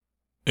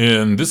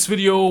In this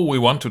video, we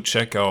want to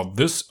check out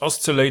this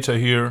oscillator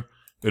here.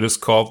 It is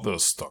called the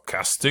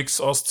Stochastics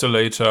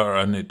oscillator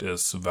and it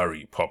is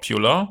very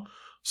popular.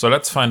 So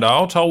let's find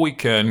out how we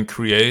can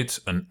create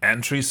an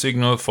entry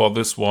signal for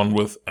this one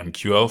with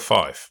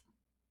MQL5.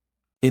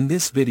 In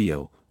this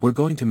video, we're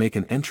going to make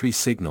an entry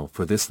signal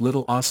for this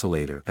little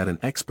oscillator that an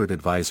expert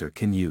advisor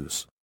can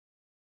use.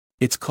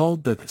 It's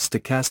called the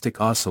stochastic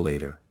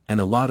oscillator,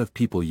 and a lot of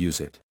people use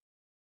it.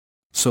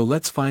 So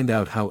let's find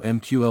out how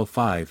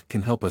MQL5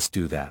 can help us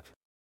do that.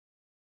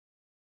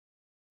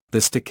 The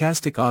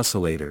stochastic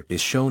oscillator is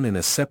shown in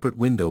a separate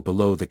window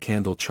below the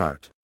candle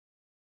chart.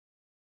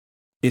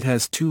 It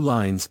has two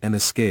lines and a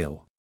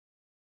scale.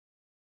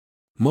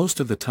 Most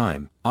of the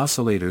time,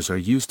 oscillators are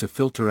used to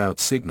filter out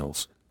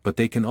signals, but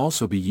they can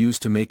also be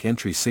used to make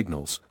entry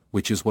signals,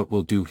 which is what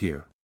we'll do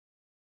here.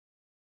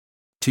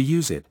 To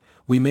use it,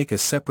 we make a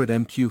separate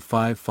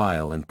MQ5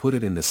 file and put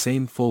it in the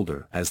same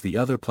folder as the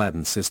other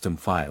Platin system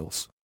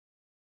files.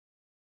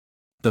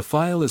 The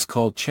file is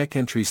called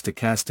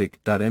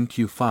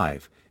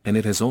checkentrystochastic.mq5, and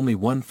it has only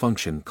one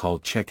function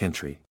called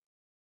checkentry.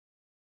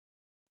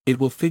 It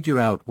will figure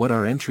out what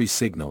our entry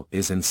signal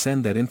is and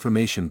send that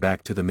information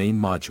back to the main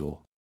module.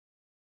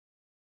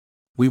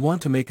 We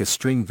want to make a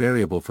string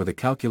variable for the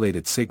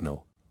calculated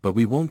signal, but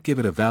we won't give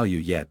it a value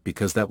yet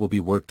because that will be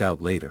worked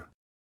out later.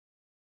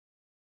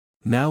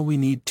 Now we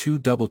need two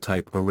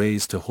double-type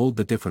arrays to hold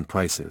the different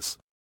prices.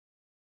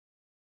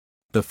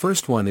 The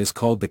first one is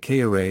called the K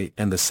array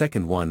and the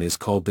second one is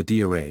called the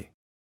D array.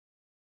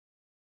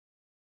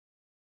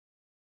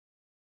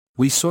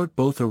 We sort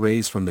both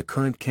arrays from the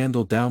current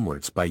candle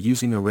downwards by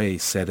using array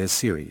set as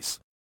series.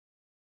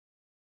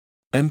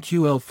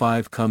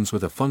 MQL5 comes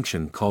with a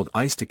function called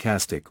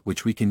iStochastic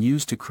which we can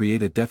use to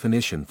create a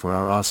definition for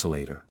our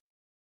oscillator.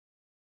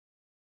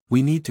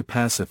 We need to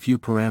pass a few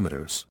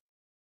parameters.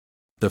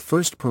 The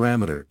first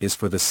parameter is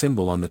for the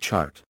symbol on the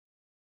chart.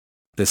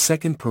 The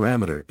second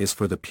parameter is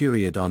for the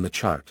period on the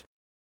chart.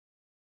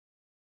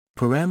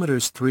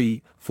 Parameters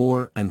 3,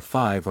 4, and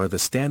 5 are the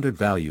standard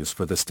values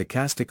for the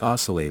stochastic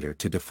oscillator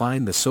to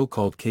define the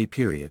so-called K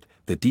period,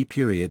 the D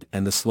period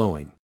and the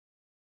slowing.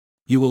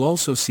 You will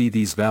also see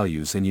these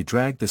values and you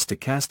drag the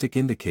stochastic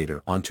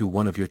indicator onto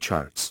one of your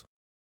charts.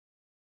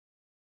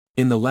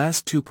 In the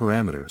last two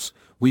parameters,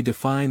 we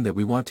define that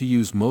we want to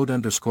use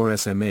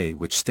mode_SMA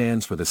which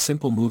stands for the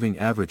simple moving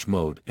average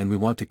mode and we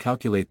want to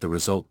calculate the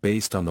result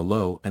based on the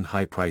low and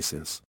high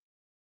prices.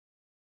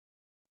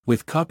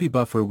 With copy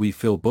buffer we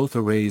fill both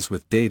arrays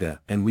with data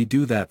and we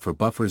do that for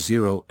buffer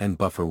 0 and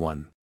buffer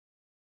 1.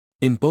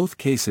 In both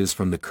cases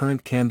from the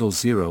current candle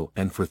 0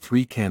 and for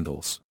 3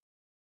 candles.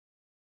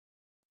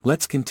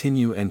 Let's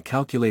continue and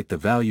calculate the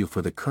value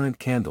for the current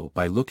candle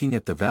by looking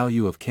at the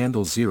value of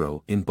candle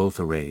 0 in both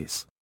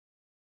arrays.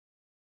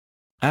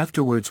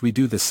 Afterwards we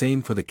do the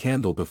same for the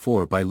candle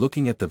before by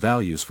looking at the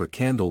values for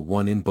candle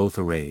 1 in both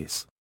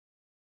arrays.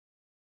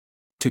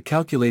 To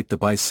calculate the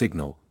buy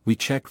signal, we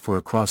check for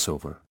a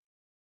crossover.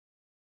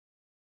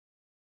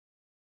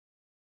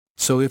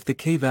 So if the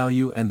K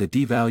value and the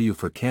D value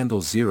for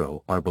candle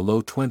 0 are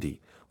below 20,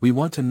 we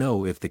want to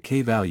know if the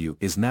K value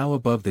is now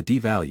above the D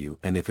value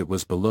and if it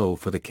was below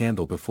for the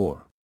candle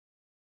before.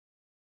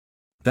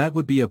 That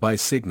would be a buy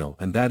signal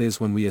and that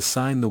is when we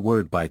assign the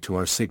word buy to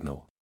our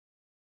signal.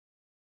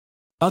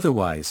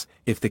 Otherwise,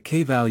 if the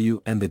K value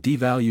and the D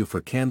value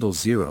for candle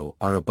 0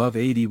 are above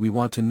 80 we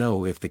want to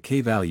know if the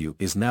K value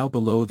is now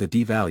below the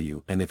D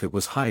value and if it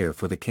was higher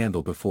for the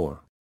candle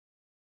before.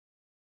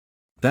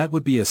 That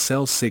would be a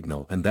sell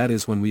signal and that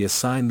is when we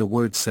assign the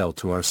word sell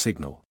to our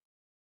signal.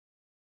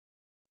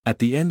 At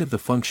the end of the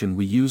function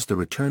we use the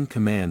return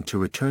command to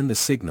return the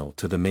signal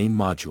to the main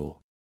module.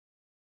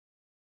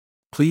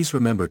 Please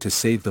remember to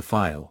save the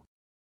file.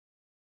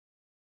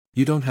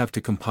 You don't have to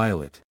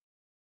compile it.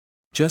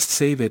 Just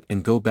save it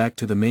and go back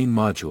to the main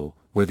module,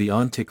 where the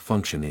onTick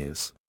function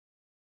is.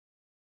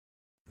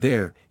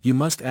 There, you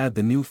must add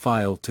the new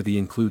file to the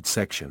include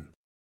section.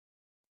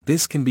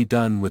 This can be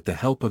done with the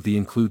help of the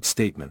include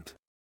statement.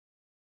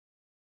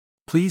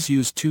 Please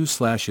use 2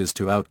 slashes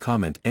to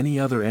out-comment any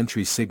other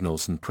entry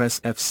signals and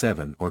press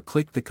F7 or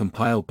click the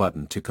compile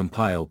button to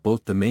compile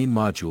both the main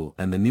module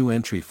and the new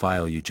entry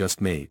file you just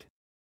made.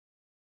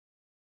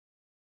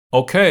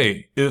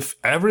 Okay, if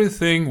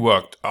everything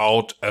worked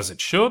out as it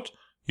should,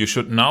 you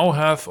should now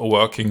have a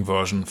working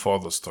version for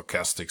the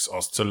Stochastics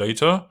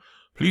oscillator.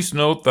 Please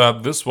note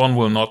that this one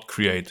will not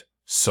create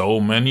so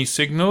many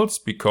signals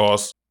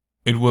because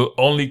it will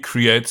only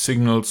create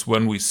signals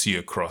when we see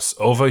a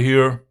crossover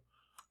here.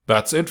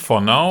 That's it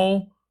for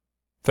now.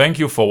 Thank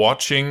you for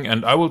watching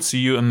and I will see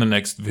you in the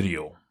next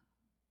video.